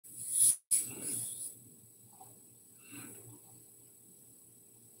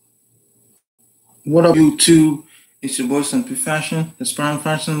What up, YouTube? It's your boy SayntpFazhion, the Aspiring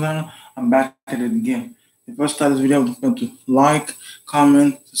Fashion Designer. I'm back at it again. If I start this video, don't forget to like,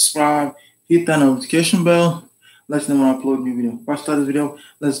 comment, subscribe, hit that notification bell. Let you know when I upload a new video. If I start this video,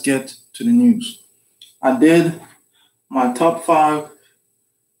 let's get to the news. I did my top 5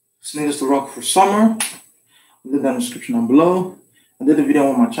 sneakers to rock for summer. I did that in the description down below. I did a video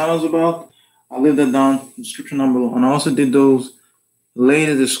on what my channel is about. I'll leave that down in the description down below. And I also did those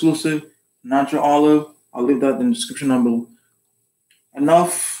latest exclusive natural olive. I'll leave that in the description down below.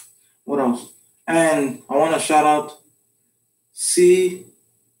 Enough. What else? And I want to shout out CKP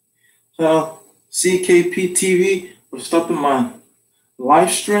TV for stopping my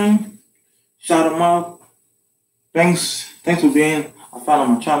live stream. Shout them out. Thanks for being a fan of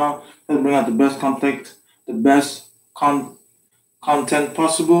my channel. Let's bring out the best content, the best content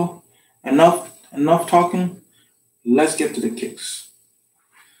possible. Enough talking. Let's get to the kicks.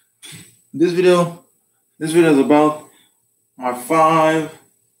 This video is about my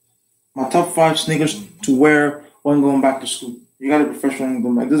top 5 sneakers to wear when going back to school. You gotta be professional when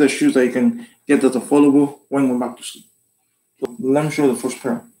going back. These are shoes that you can get that's affordable when going back to school. So let me show you the first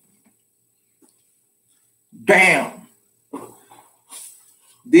pair. Bam!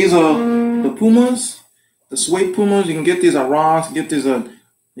 These are the Pumas, the suede Pumas. You can get these at Ross. You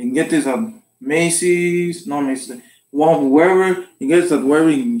can get these at Macy's. Not Macy's. Well, wherever you get that, wherever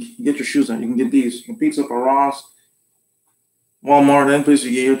you can get your shoes at, you can get these. You can pick this up at Ross, Walmart, any place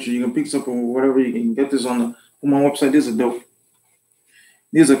you get you can pick this up or whatever. You can get this on my website. These are dope.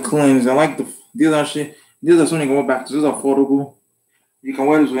 These are clean. I like these are something you can go back to. These are affordable. You can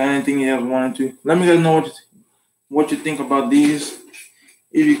wear this with anything you ever wanted to. Let me guys know what you think about these.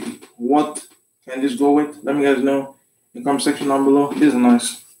 What can this go with? Let me guys know in the comment section down below. These are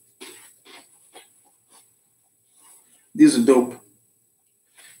nice. These are dope.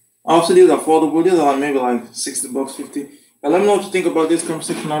 Also, these are affordable. These are maybe like $60, 50. And let me know what you think about this. Comment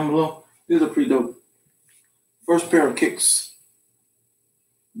section down below. These are pretty dope. First pair of kicks.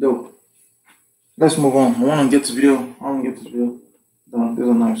 Dope. Let's move on. I want to get this video done. These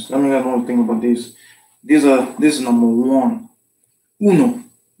are nice. Let me know what you think about these. This is number 1. Uno.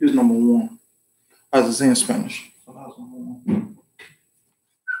 This is number 1. As I say in Spanish. So that's number 1.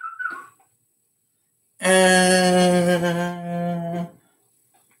 And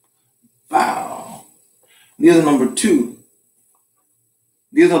wow. These are number 2.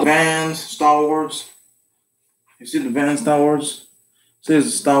 These are the Vans Star Wars. You see the Vans Star Wars? So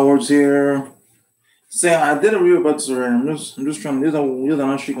there's Star Wars here. Say I did a review about this already. I'm just trying. These are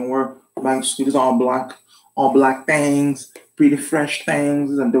nice you can wear back to school. These are all black things, pretty fresh things.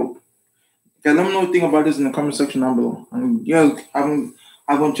 These are dope. Okay, let me know what you think about this in the comment section down below. And you guys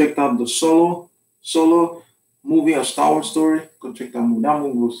haven't checked out the Solo movie, A Star Wars Story, go check that movie. That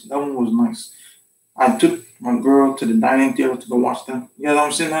one was nice. I took my girl to the dining theater to go watch them. You know what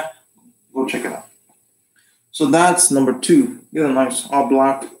I'm saying? That go check it out. So that's number 2. These are nice, all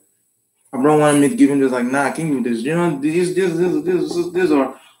black. My brother wanted me to give him this, like, nah, I can't give you this. You know, these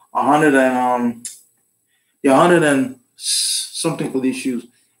are 100 and something for these shoes.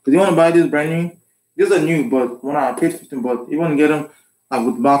 Because you want to buy this brand new, these are new, but when I paid $15, but you want to get them like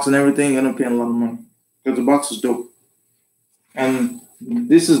with the box and everything, you're gonna pay a lot of money because the box is dope. And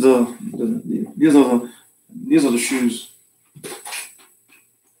this is these are the shoes.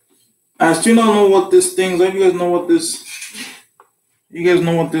 I still don't know what this thing. If you guys know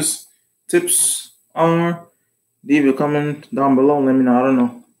what this, tips are. Leave a comment down below. Let me know. I don't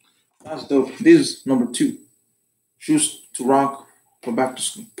know. That's dope. This is number 2. Shoes to rock for back to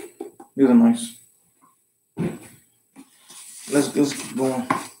school. These are nice. Let's keep going.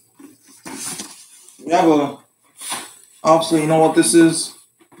 We have obviously, you know what this is?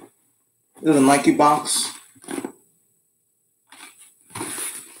 This is a Nike box.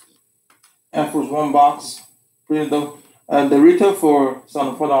 Air Force 1 box. Pretty dope. The retail for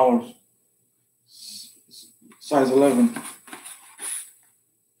 $4. Size 11.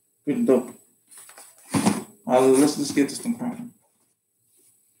 Pretty dope. Let's get this thing cracking.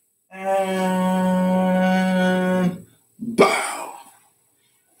 And bow.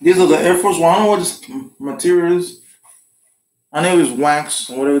 These are the Air Force 1. I don't know what this material is. I know it's wax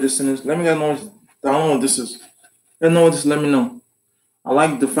or whatever this thing is. Let me guys know. I don't know what this is. Let me know. I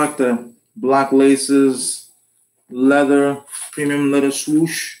like the fact that black laces, leather, premium leather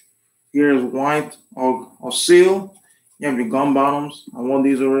swoosh. Here is white or seal. You have your gum bottoms. I want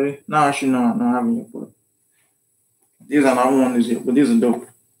these already. No, actually, no, I haven't yet. But these are not one these yet, but these are dope.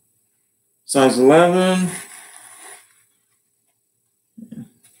 Size 11.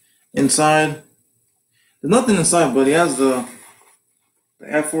 Inside, there's nothing inside, but he has the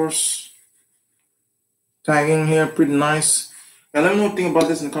Air Force tagging here, pretty nice. Yeah, let me know what you think about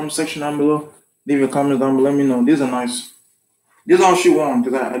this in the comment section down below. Leave your comments down below. Let me know. These are nice. These are all she won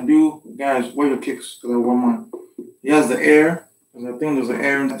because I do, guys, wear your kicks because I wear mine. He has the air. Because I think there's an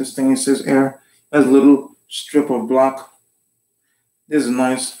air in this thing. It says air. Has a little strip of black. This is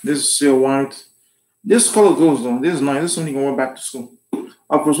nice. This is still white. This color goes though. This is nice. This is something you can wear back to school.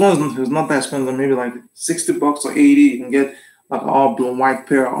 First one is not that expensive. Maybe like $60 or 80. You can get like an all blue white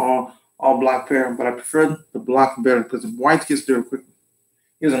pair or all black pair. But I prefer the black better because the white gets dirty quickly.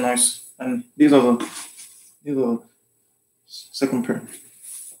 These are nice, and these are the second pair.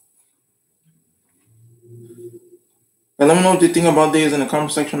 And let me know what you think about these in the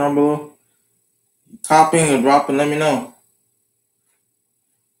comment section down below. Copying or dropping, let me know.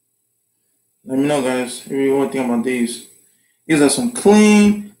 Let me know, guys, if you want to think about these. These are some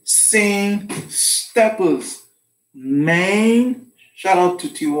clean, sing steppers. Man, shout out to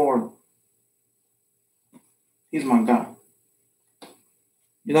T Ward. He's my guy.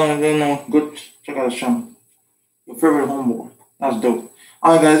 You don't know, good, check out his channel. Your favorite homeboy. That's dope.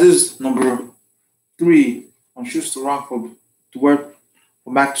 Alright, guys, this is number 3 on shoes to rock to wear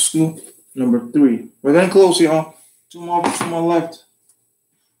for back to school. Number 3. We're getting close, y'all. Two more left.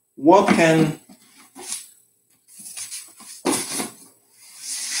 What can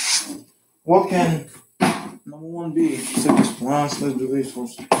number 1 be? Let's do this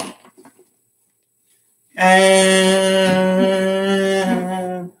first. And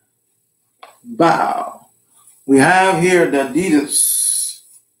bow. We have here the Adidas.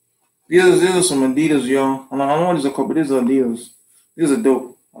 These are some Adidas, y'all. I don't know what these are called, but these are Adidas. These are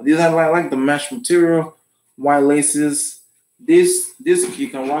dope. These are like the mesh material, white laces. This you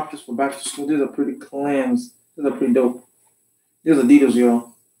can rock this for back to school. These are pretty clean. These are pretty dope. These are Adidas,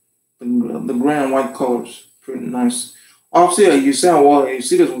 y'all. The gray and white colors, pretty nice. Obviously, you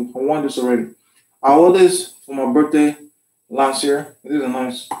see this. I won this already. I wore this for my birthday last year. These are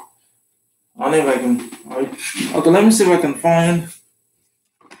nice. I don't know if I can. Okay, let me see if I can find.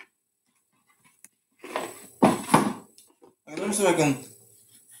 Let me see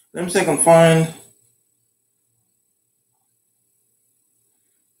if I can find.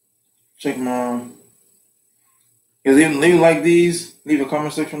 Check my. If you like these, leave a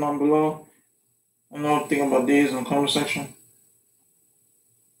comment section down below. I know what you think about these in the comment section.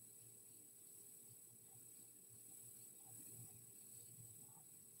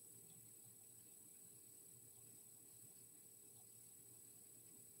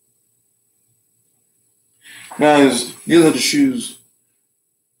 Guys, these are the shoes.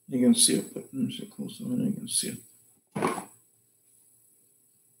 You can see it, but let me see closer. You can see it.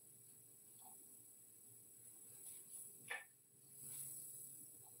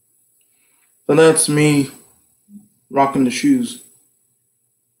 So that's me rocking the shoes.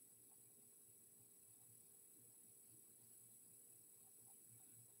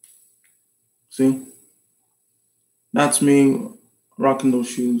 See? That's me rocking those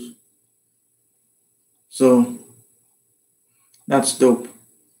shoes. So that's dope.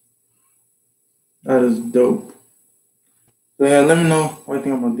 That is dope. So yeah, let me know what you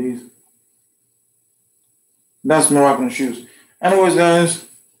think about these. That's me rocking the shoes. Anyways, guys,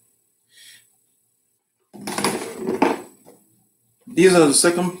 these are the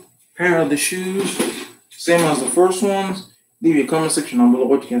second pair of the shoes. Same as the first ones. Leave your comment section down below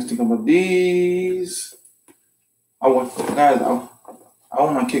what you guys think about these. I want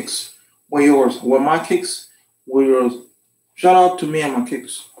my kicks. Wear yours. Wear my kicks. Wear yours. Shout out to me and my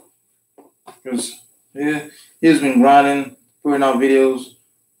kicks. Because he's been grinding, putting out videos.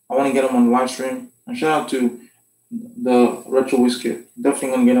 I want to get him on the live stream. And shout out to the Retro Whiskey. Definitely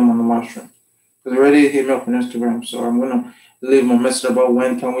going to get him on the live stream. Because already hit me up on Instagram. So I'm going to leave my message about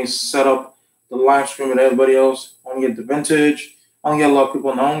when can we set up the live stream with everybody else. I want to get the vintage. I want to get a lot of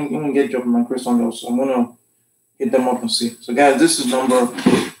people. And I want to get dropping my Chris on those. So I'm going to hit them up and see. So guys, this is number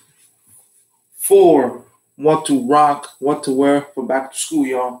 4. What to rock, what to wear for back to school,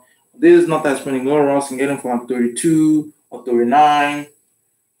 y'all. This is not that spending. Go around and get them for like 32 or 39.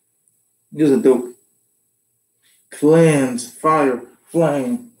 These are dope. Cleanse, fire,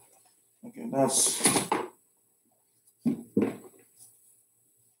 flame. Okay, that's.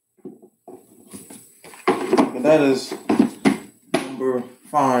 Okay, that is number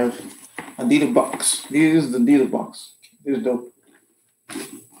 5. Adidas box. This is the Adidas box. This is dope.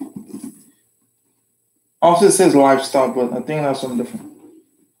 Also, it says lifestyle, but I think that's something different.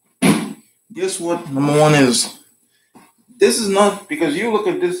 Guess what? Number 1 is. This is not because you look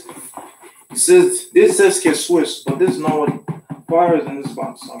at this. It says this says get Swiss, but this is not what fire is in this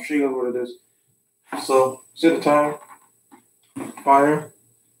box. I'll show you guys what it is. So see the time. Fire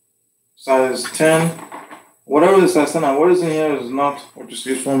size 10. Whatever this I sent out, what is in here is not what you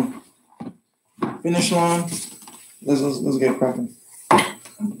see from finish line. Let's get cracking.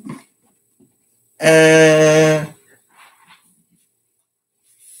 And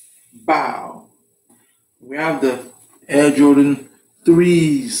bow. We have the Air Jordan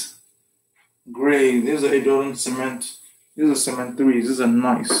 3s gray. These are Air Jordan cement. These are cement 3s. These are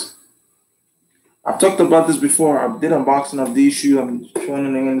nice. I've talked about this before. I did unboxing of these shoes. I'm showing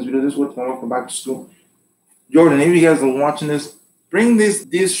them in this video. This is what I'm back to school. Jordan, if you guys are watching this, bring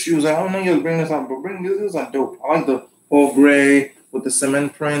these shoes. I don't know you guys bring this out, but bring these. These are dope. I like the all gray with the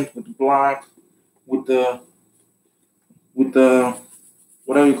cement print, with the black, with the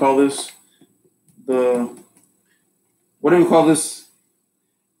whatever you call this. What do you call this?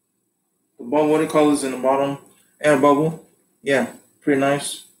 The bubble, what do you call this in the bottom? Air bubble. Yeah, pretty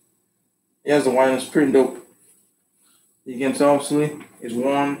nice. It has the whiteness, pretty dope. You can tell, obviously, it's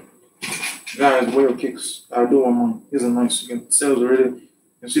worn. Guys, whale kicks. I do want one. These are nice. You can tell it's already. You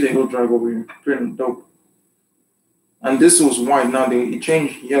can see the heel drag over here. Pretty dope. And this was white. Now it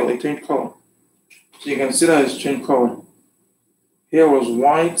changed yellow. It changed color. So you can see that it's changed color. Here was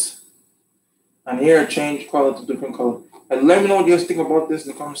white. And here it changed color to different color. And let me know what you guys think about this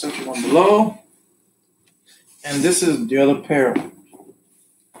in the comment section down below. And this is the other pair.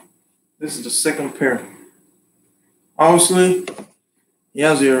 This is the second pair. Obviously, he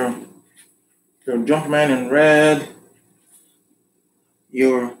has your Jumpman in red,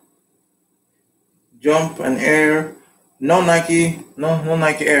 your Jump and Air, no Nike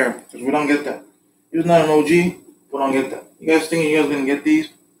Air, because we don't get that. He's not an OG, we don't get that. You guys think you guys gonna get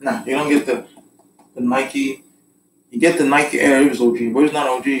these? Nah, you don't get the Nike. You get the Nike Air, he was OG, but he's not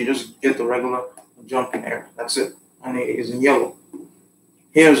OG, you just get the regular Jump and Air. That's it. And it is in yellow.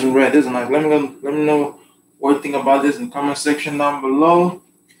 Here's in red. This is nice. Let me know what you think about this in the comment section down below.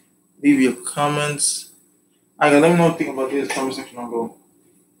 Leave your comments. Let me know what you think about this in the comment section down below.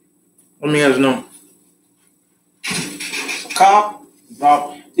 Let me guys know. Cop,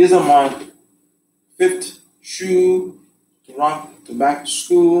 drop. These are my 5th shoe to rock to back to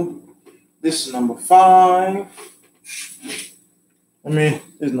school. This is number 5. This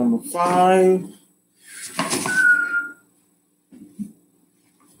is number 5.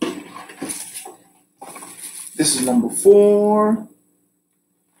 This is number 4.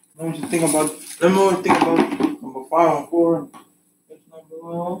 Let me think about number 5 and 4. This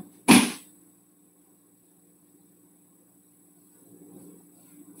number.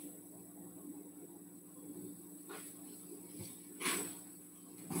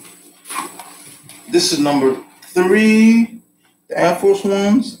 This is number 3. The Air Force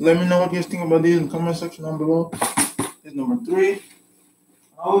Ones. Let me know what you guys think about these in the comment section down below. This is number 3.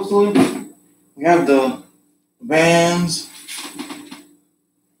 Obviously, we have the Vans.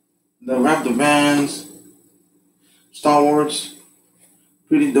 The Vans. Star Wars.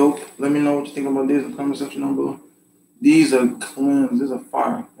 Pretty dope. Let me know what you think about these in the comment section down below. These are clean. These are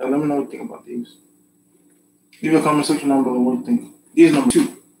fire. Let me know what you think about these. Leave a comment section down below what you think. These are number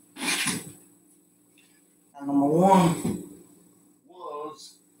 2. And number 1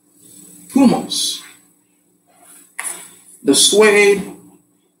 was Pumas. The suede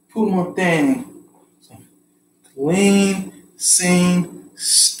Puma thing. Clean, sane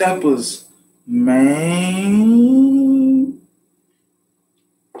steppers, man.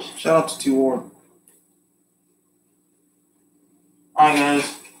 Shout out to T Ward. Alright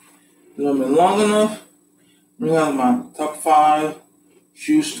guys, this has been long enough. Bring out my top 5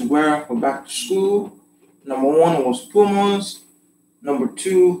 shoes to wear for back to school. Number 1 was Pumas. Number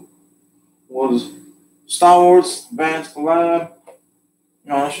 2 was Star Wars Vans collab.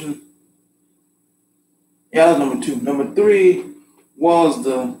 That's number 2. Number 3 was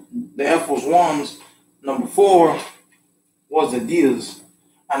the Air Force Ones. Number 4 was Adidas.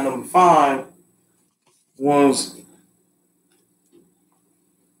 And number 5 was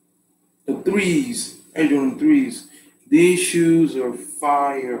the 3s, Air Jordan 3s. These shoes are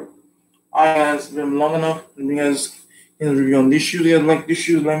fire. Alright guys, it's been long enough. Let me guys review on these shoes. If you guys like these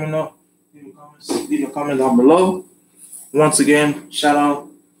shoes, let me know. Leave your comments down below. Once again, shout out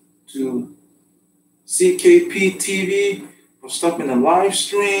to CKP TV for stopping the live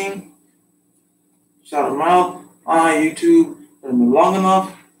stream. Shout them out. Hi YouTube. It's been long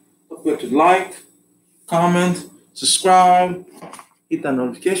enough. Don't forget to like, comment, subscribe, hit that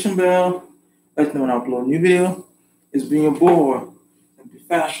notification bell. Let you know when I upload a new video. It's been your boy,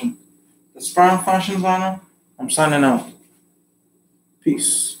 SayntpFazhion, the aspiring fashion designer. I'm signing out.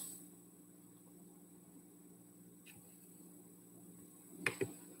 Peace.